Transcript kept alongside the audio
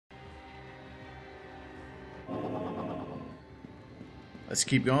Let's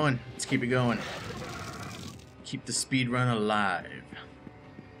keep going. Let's keep it going. Keep the speed run alive.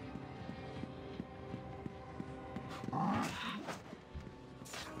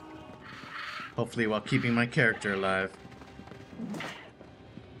 Hopefully while keeping my character alive.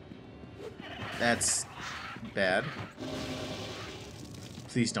 That's bad.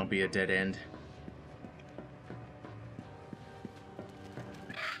 Please don't be a dead end.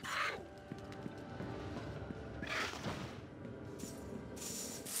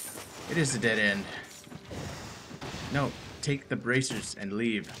 It is a dead end. No, take the bracers and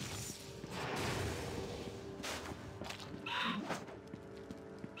leave.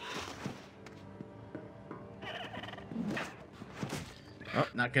 Oh,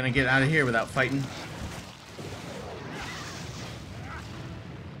 not gonna get out of here without fighting.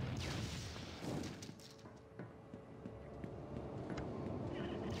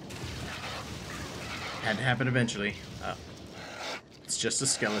 Had to happen eventually. It's just a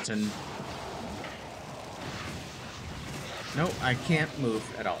skeleton. No, I can't move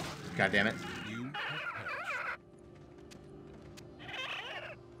at all. God damn it.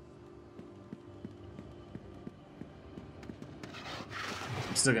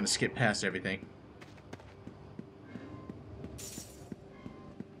 I'm still gonna skip past everything.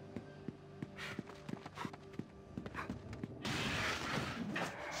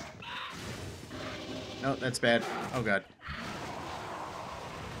 No, that's bad. Oh god.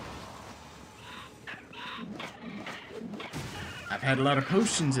 I've had a lot of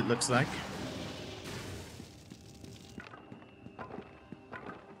potions, it looks like.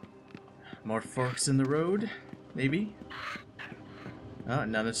 More forks in the road, maybe? Oh,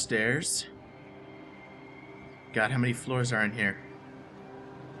 another stairs. God, how many floors are in here?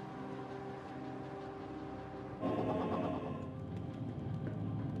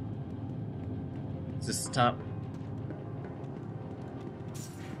 Is this the top?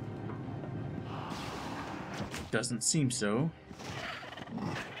 Doesn't seem so.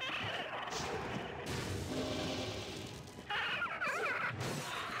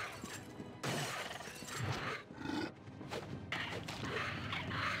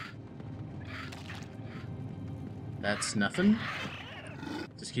 That's nothing.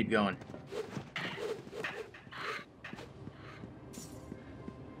 Just keep going.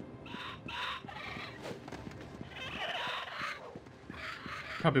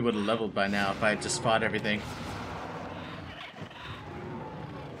 Probably would have leveled by now if I had just fought everything.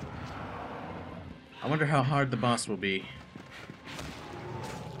 I wonder how hard the boss will be.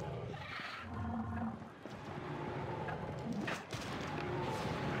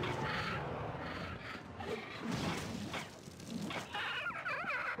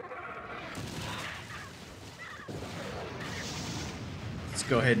 Let's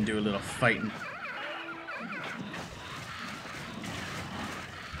go ahead and do a little fighting.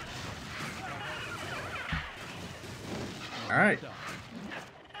 Alright.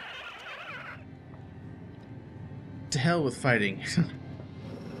 To hell with fighting.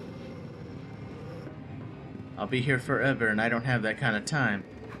 I'll be here forever and I don't have that kind of time.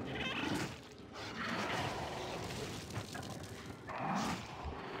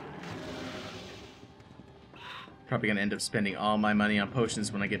 Probably gonna end up spending all my money on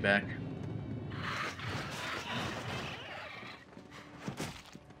potions when I get back.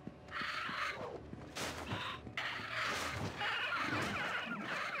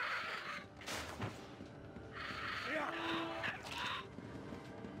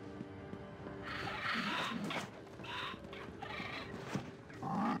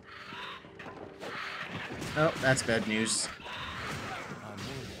 Oh, that's bad news.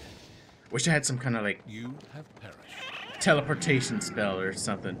 Wish I had some kind of like teleportation spell or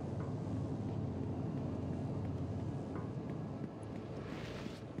something.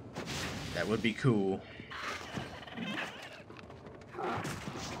 That would be cool.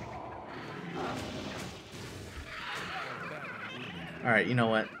 Alright, you know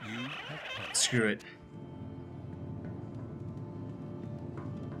what? Screw it.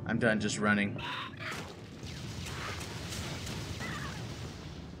 I'm done just running.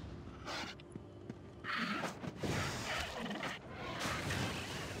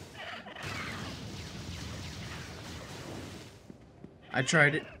 I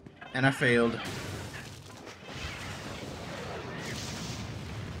tried it, and I failed.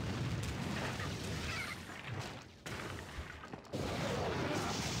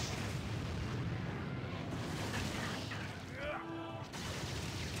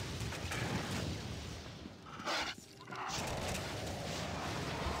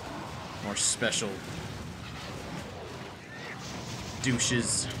 More special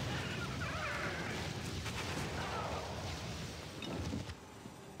douches.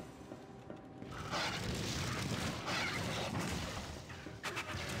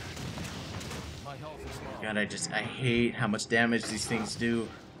 God, I hate how much damage these things do.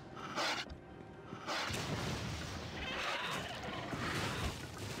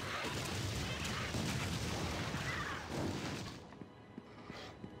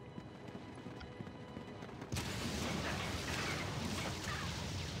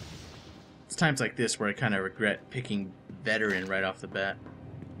 It's times like this where I kind of regret picking veteran right off the bat.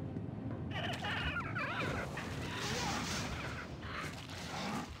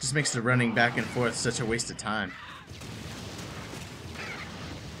 Just makes the running back and forth such a waste of time.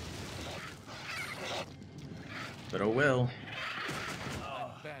 But oh well.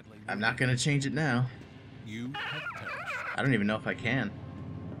 I'm not gonna change it now. I don't even know if I can.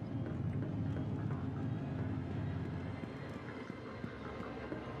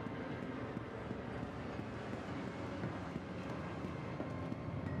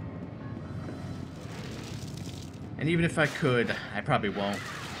 And even if I could, I probably won't.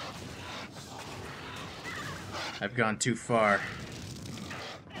 I've gone too far.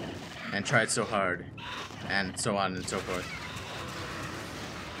 And tried so hard. And so on and so forth.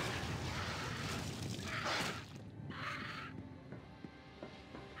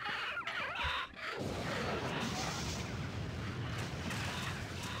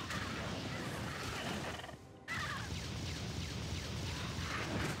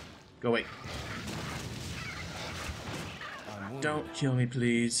 Go away. Don't kill me,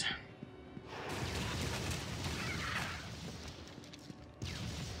 please.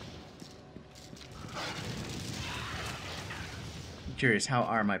 I'm curious, how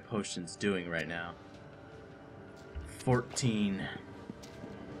are my potions doing right now? 14.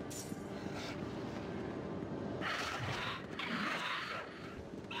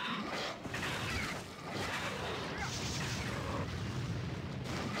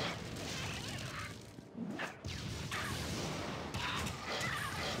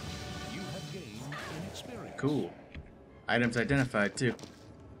 Cool. Items identified, too.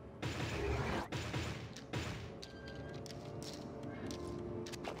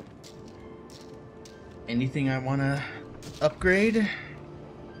 Anything I want to upgrade?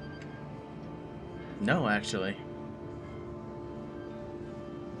 No, actually.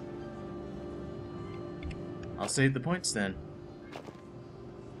 I'll save the points then.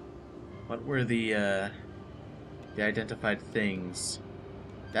 What were the identified things?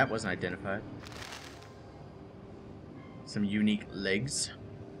 That wasn't identified. Some unique legs.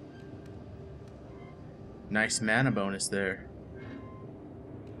 Nice mana bonus there.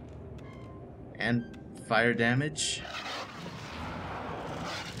 And fire damage.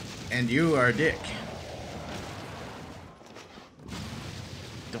 And you are a dick.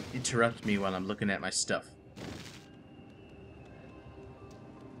 Don't interrupt me while I'm looking at my stuff.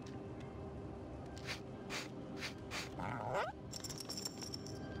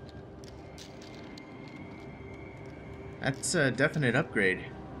 That's a definite upgrade.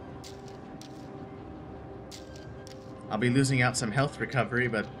 I'll be losing out some health recovery,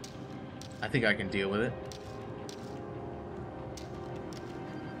 but I think I can deal with it.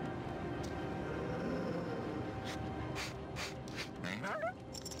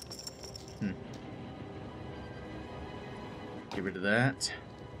 Get rid of that.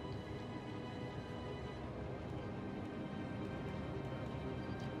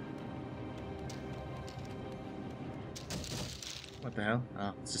 What the hell?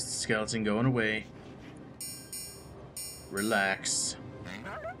 Oh, it's just a skeleton going away. Relax.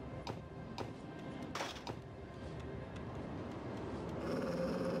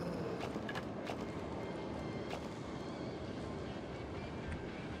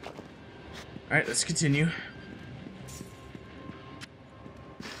 Alright, let's continue.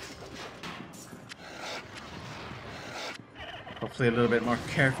 Hopefully a little bit more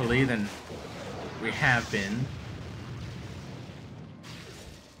carefully than we have been.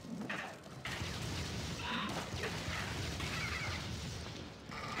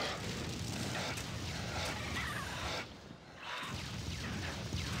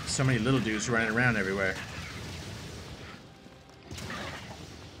 So many little dudes running around everywhere.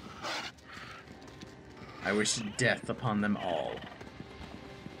 I wish death upon them all.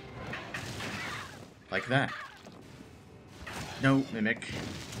 Like that. No, Mimic.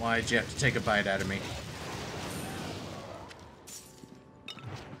 Why'd you have to take a bite out of me?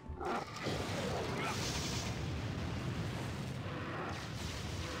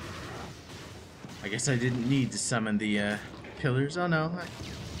 I guess I didn't need to summon the pillars. Oh no, I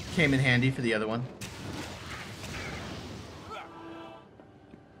came in handy for the other one.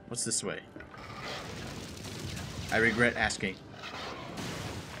 What's this way? I regret asking.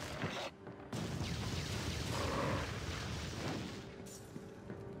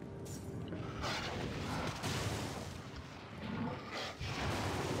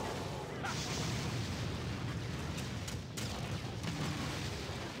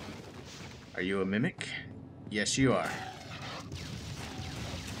 Are you a mimic? Yes, you are.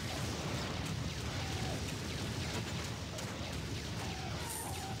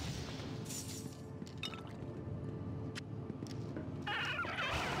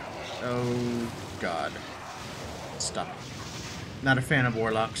 Oh, God. Stop. Not a fan of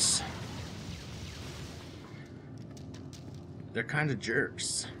warlocks. They're kind of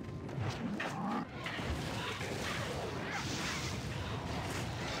jerks.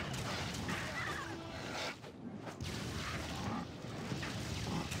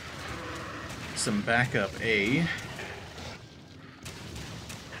 Some backup A.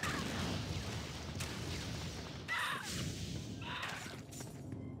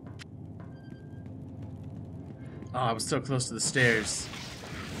 Oh, I was so close to the stairs.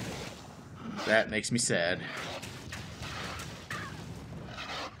 That makes me sad.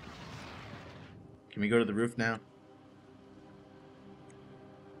 Can we go to the roof now?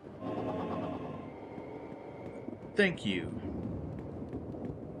 Thank you.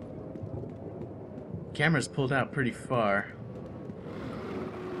 Camera's pulled out pretty far.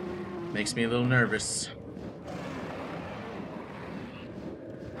 Makes me a little nervous.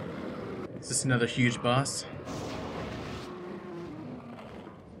 Is this another huge boss?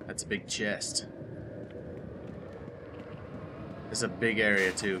 That's a big chest. It's a big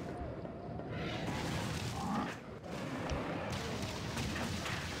area too.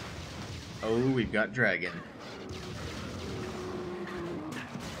 Oh, we've got dragon.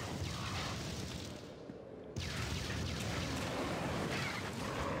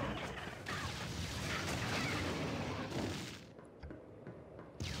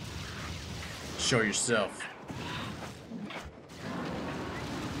 Show yourself.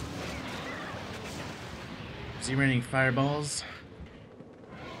 Is he raining fireballs?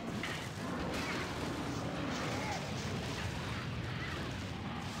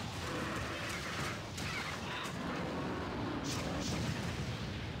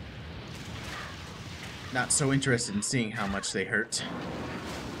 Not so interested in seeing how much they hurt.